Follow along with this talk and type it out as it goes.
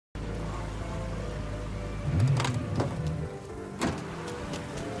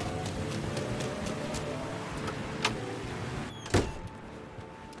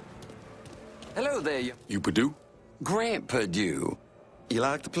Hello there, You Purdue? Grant Purdue. You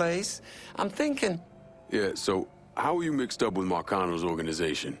like the place? I'm thinking... Yeah, so how are you mixed up with Marcano's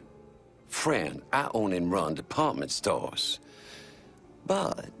organization? Friend, I own and run department stores.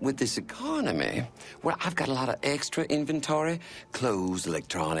 But with this economy, well, I've got a lot of extra inventory, clothes,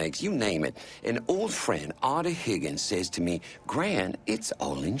 electronics, you name it. An old friend, Artie Higgins, says to me, Grant, it's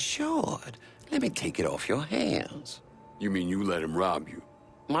all insured. Let me take it off your hands. You mean you let him rob you?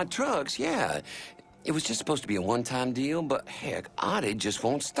 My trucks, yeah. It was just supposed to be a one-time deal, but heck, Artie just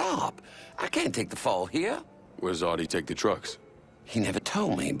won't stop. I can't take the fall here. Where's Artie take the trucks? He never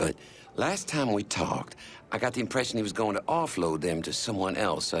told me, but last time we talked, I got the impression he was going to offload them to someone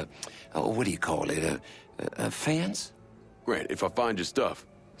else. What do you call it? A fence? Grant, if I find your stuff,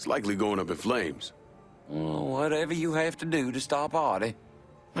 it's likely going up in flames. Oh, whatever you have to do to stop Artie.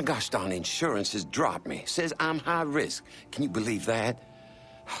 My gosh darn insurance has dropped me. Says I'm high risk. Can you believe that?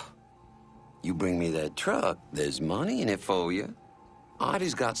 You bring me that truck, there's money in it for you.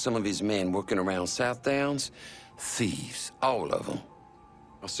 Artie's got some of his men working around South Downs. Thieves, all of them.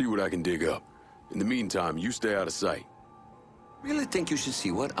 I'll see what I can dig up. In the meantime, you stay out of sight. Really think you should see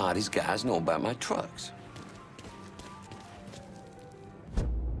what Artie's guys know about my trucks.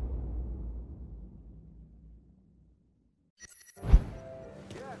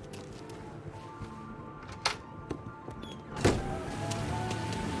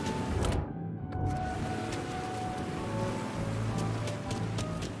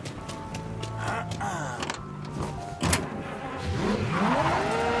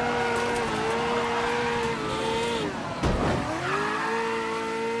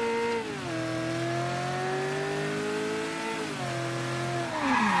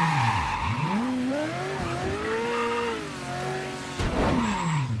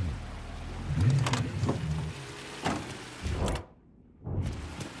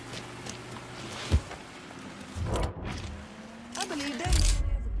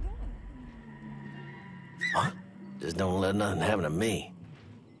 Just don't let nothing happen to me.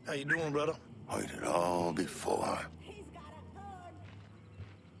 How you doing, brother? Heard it all before.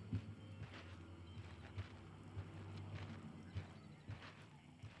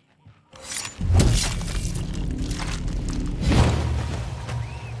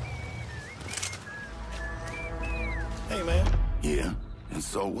 Hey, man. Yeah, and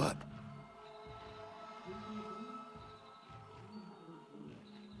so what?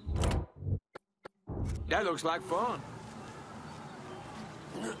 That looks like fun.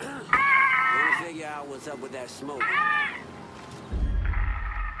 Let me figure out what's up with that smoke.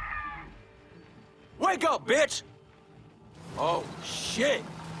 Wake up, bitch! Oh, shit!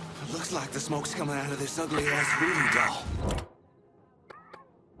 It looks like the smoke's coming out of this ugly-ass voodoo doll.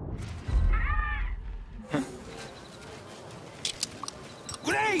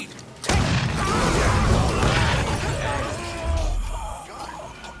 Grenade!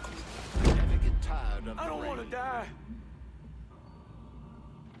 I don't want to die.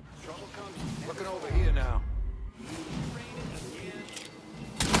 Trouble comes looking over here now.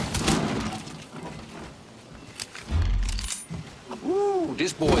 Woo,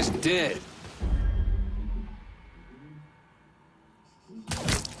 this boy's dead.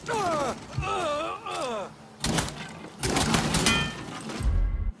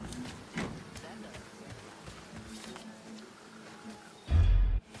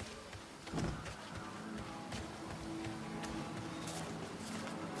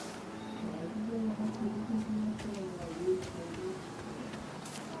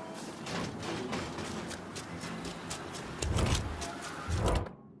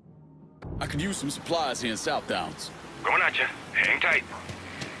 I could use some supplies here in South Downs. Going at you. Hang tight.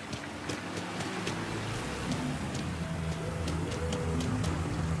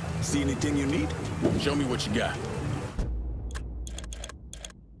 See anything you need? Show me what you got.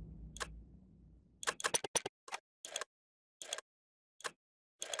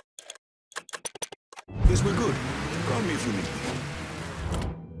 Guess we're good. Call me if you need.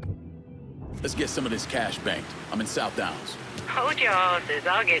 Let's get some of this cash banked. I'm in South Downs. Hold your horses.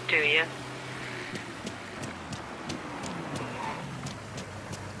 I'll get to you.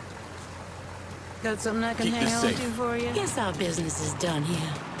 Got something I can Keep hang this on safe. to for you? Guess our business is done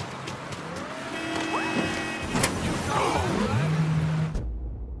here.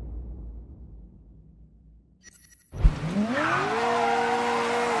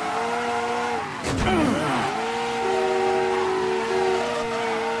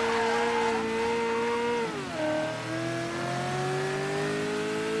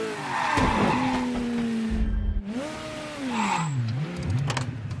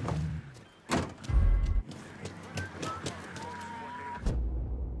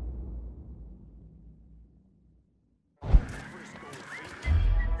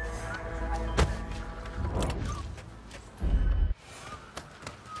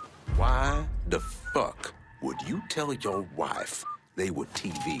 tell your wife they were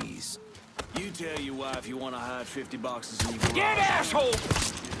TVs. You tell your wife you want to hide 50 boxes in your garage. Get asshole!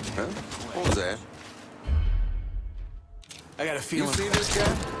 Huh? What was that? I got a You feeling. see this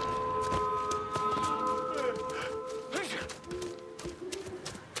guy?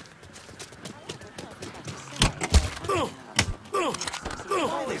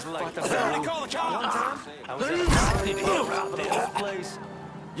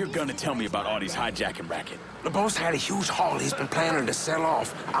 You're gonna tell me about Audie's hijacking racket. The boss had a huge haul he's been planning to sell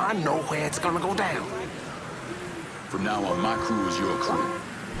off. I know where it's gonna go down. From now on, my crew is your crew.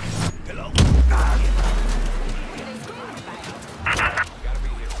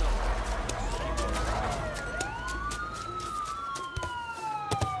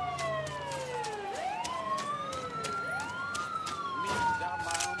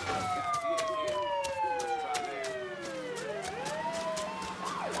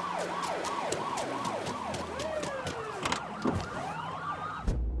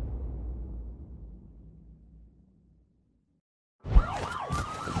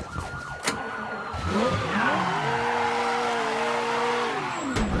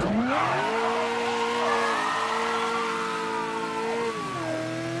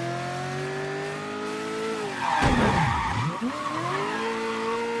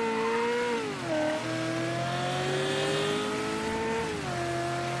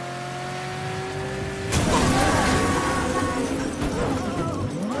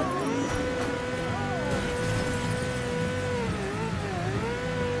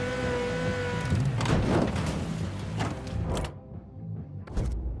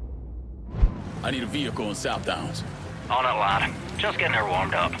 I need a vehicle in South Downs. On it, lad. Just getting her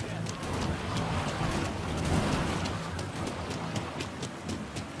warmed up.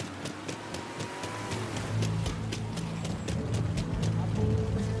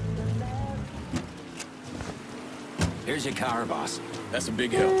 Here's your car, boss. That's a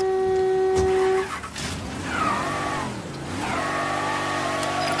big help.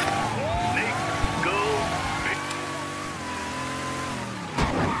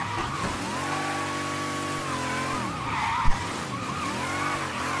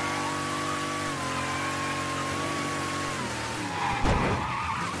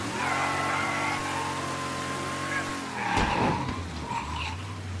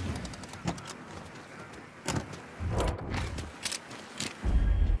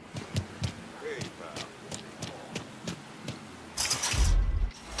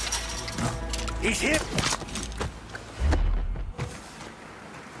 He's hit.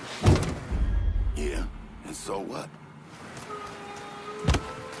 Yeah, and so what?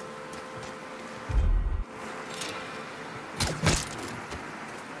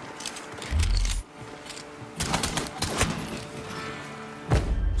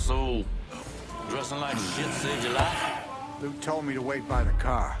 So, dressing like shit saved your life? Luke told me to wait by the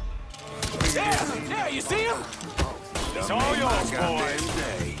car. Yeah, you see him? It's all yours, boys.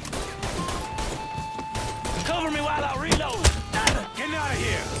 Day. Cover me while I reload. Getting out of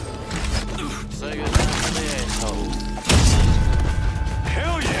here. Say goodnight to the asshole.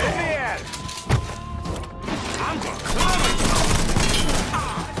 Hell yeah. Let me at it. I'm gonna climb it.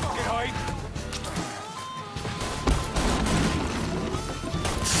 Get height.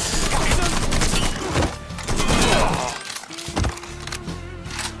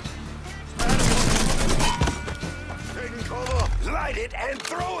 Taking cover. Light it and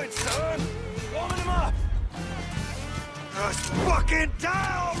throw it, son. Warming him up. Just fucking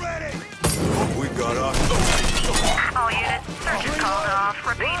die already. We got us. All units, search is called off.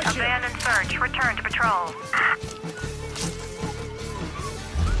 Repeat, abandon search. Return to patrol. Out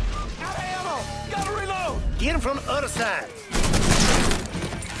of ammo. Gotta reload. Get him from the other side.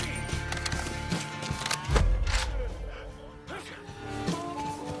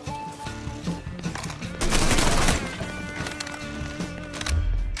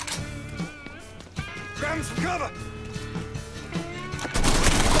 Grab him some cover.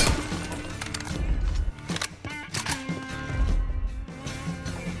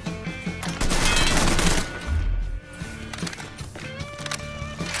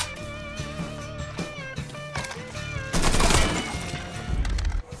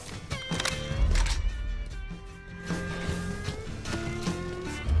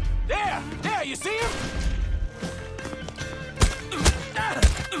 There, you see him?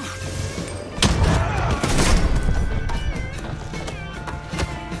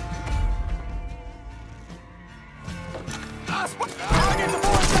 I'll get the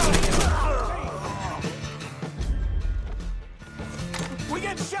boys out. We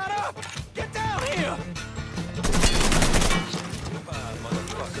getting shot up. Get down here.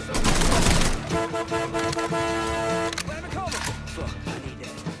 Fuck, I need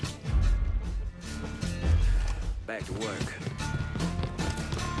that. Back to work.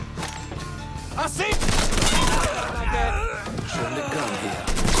 I see! Shouldn't have come here.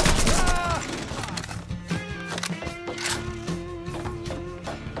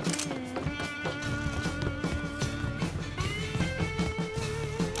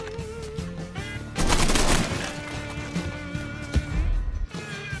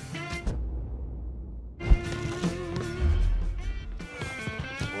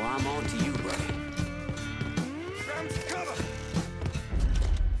 Well, I'm on to you, buddy.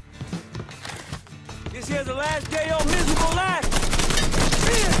 This here's the last day of your miserable life!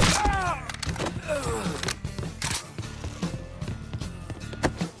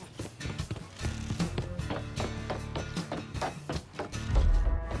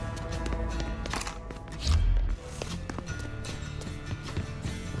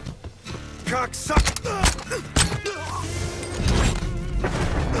 Cocksucker!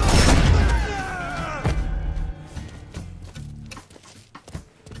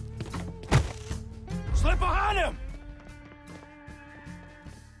 Slip behind him!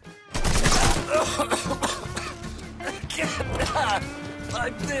 I can't die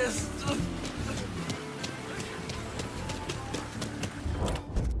like this.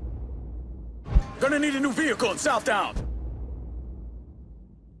 Gonna need a new vehicle in Southtown.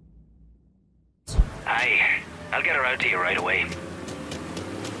 Aye, I'll get her out to you right away.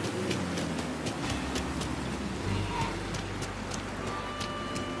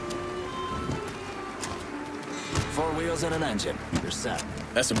 Four wheels and an engine. You're set.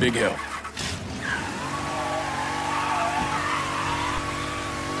 That's a big help.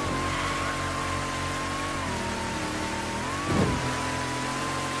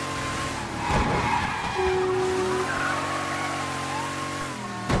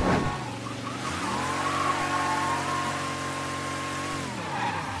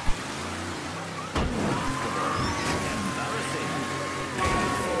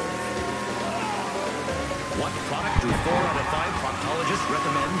 What product do 4 out of 5 proctologists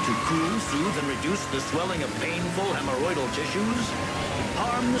recommend to cool, soothe, and reduce the swelling of painful hemorrhoidal tissues?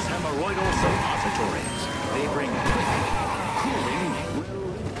 Harm's Hemorrhoidal Suppositories. They bring cooling.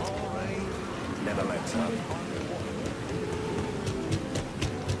 Never lets up.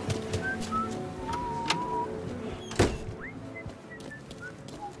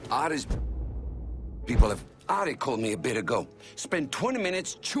 Artie's people have... Artie called me a bit ago. Spent 20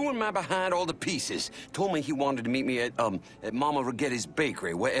 minutes chewing my behind all the pieces. Told me he wanted to meet me at Mama Rigetti's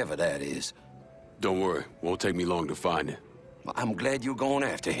bakery, wherever that is. Don't worry. Won't take me long to find it. I'm glad you're going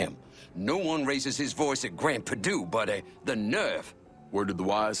after him. No one raises his voice at Grand Purdue, but the nerve. Word to the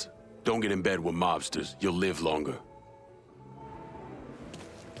wise, don't get in bed with mobsters. You'll live longer.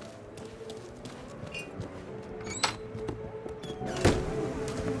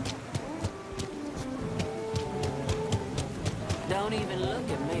 Don't even look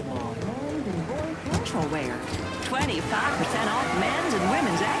at me, boy. Casual wear. 25% off men's and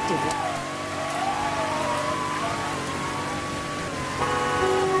women's active.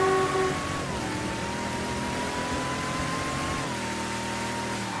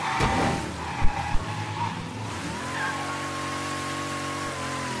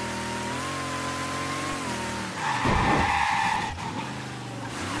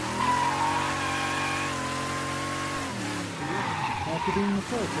 After being the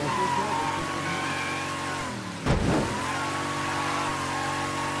first,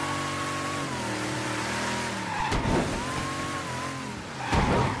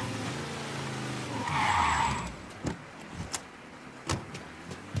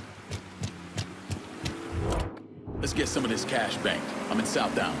 Let's get some of this cash banked. I'm in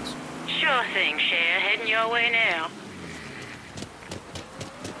South Downs. Sure thing, Cher. Heading your way now.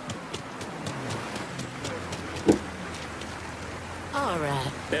 All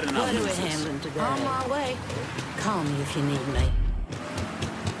right. Better not What are we lose this. handling today? On my way. Call me if you need me.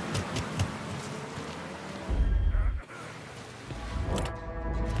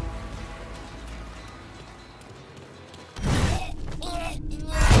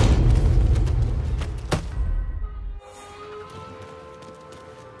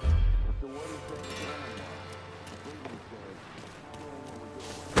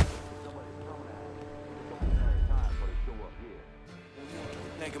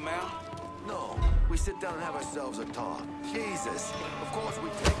 Take him out? No. We sit down and have ourselves a talk. Jesus. Of course we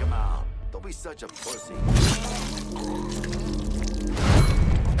take him out. Don't be such a pussy.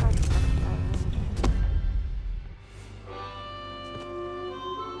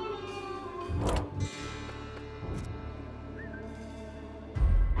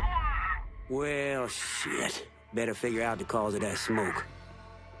 Well, shit. Better figure out the cause of that smoke.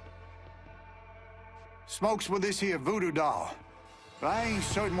 Smoke's with this here voodoo doll. But I ain't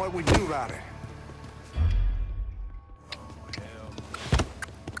certain what we do about it.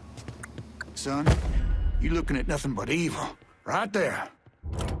 Son, you looking at nothing but evil. Right there.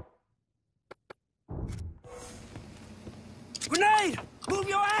 Grenade! Move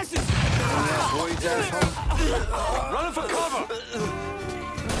your asses! Running for cover!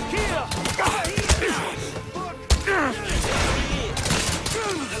 Here!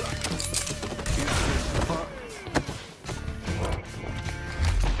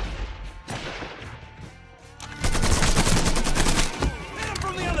 Hit him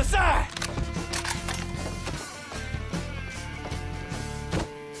from the other side!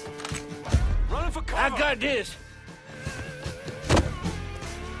 Running for cover! I got this.